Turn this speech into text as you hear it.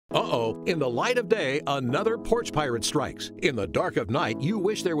Uh-oh, in the light of day, another porch pirate strikes. In the dark of night, you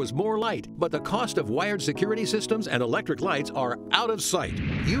wish there was more light, but the cost of wired security systems and electric lights are out of sight.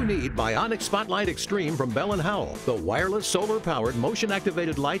 You need Bionic Spotlight Extreme from Bell & Howell, the wireless solar-powered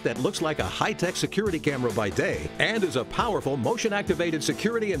motion-activated light that looks like a high-tech security camera by day and is a powerful motion-activated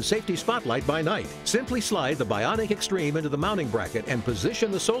security and safety spotlight by night. Simply slide the Bionic Extreme into the mounting bracket and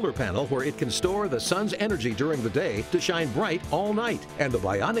position the solar panel where it can store the sun's energy during the day to shine bright all night. And the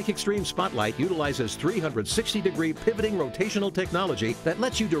Bionic Extreme Spotlight utilizes 360-degree pivoting rotational technology that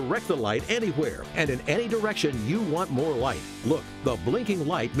lets you direct the light anywhere and in any direction you want more light. Look, the blinking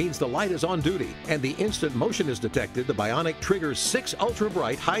light means the light is on duty, and the instant motion is detected, the Bionic triggers 6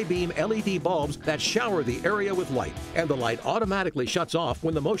 ultra-bright high-beam LED bulbs that shower the area with light, and the light automatically shuts off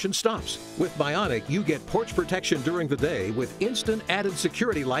when the motion stops. With Bionic, you get porch protection during the day with instant added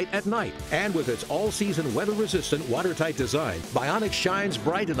security light at night, and with its all-season weather-resistant, watertight design, Bionic shines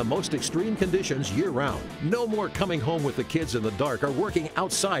bright in the most extreme conditions year-round. No more coming home with the kids in the dark or working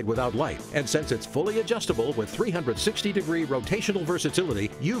outside without light. And since it's fully adjustable with 360-degree rotational versatility,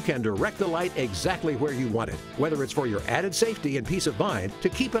 you can direct the light exactly where you want it. Whether it's for your added safety and peace of mind, to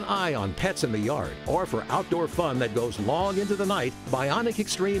keep an eye on pets in the yard, or for outdoor fun that goes long into the night, Bionic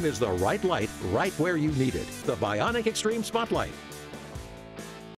Extreme is the right light right where you need it. The Bionic Extreme Spotlight.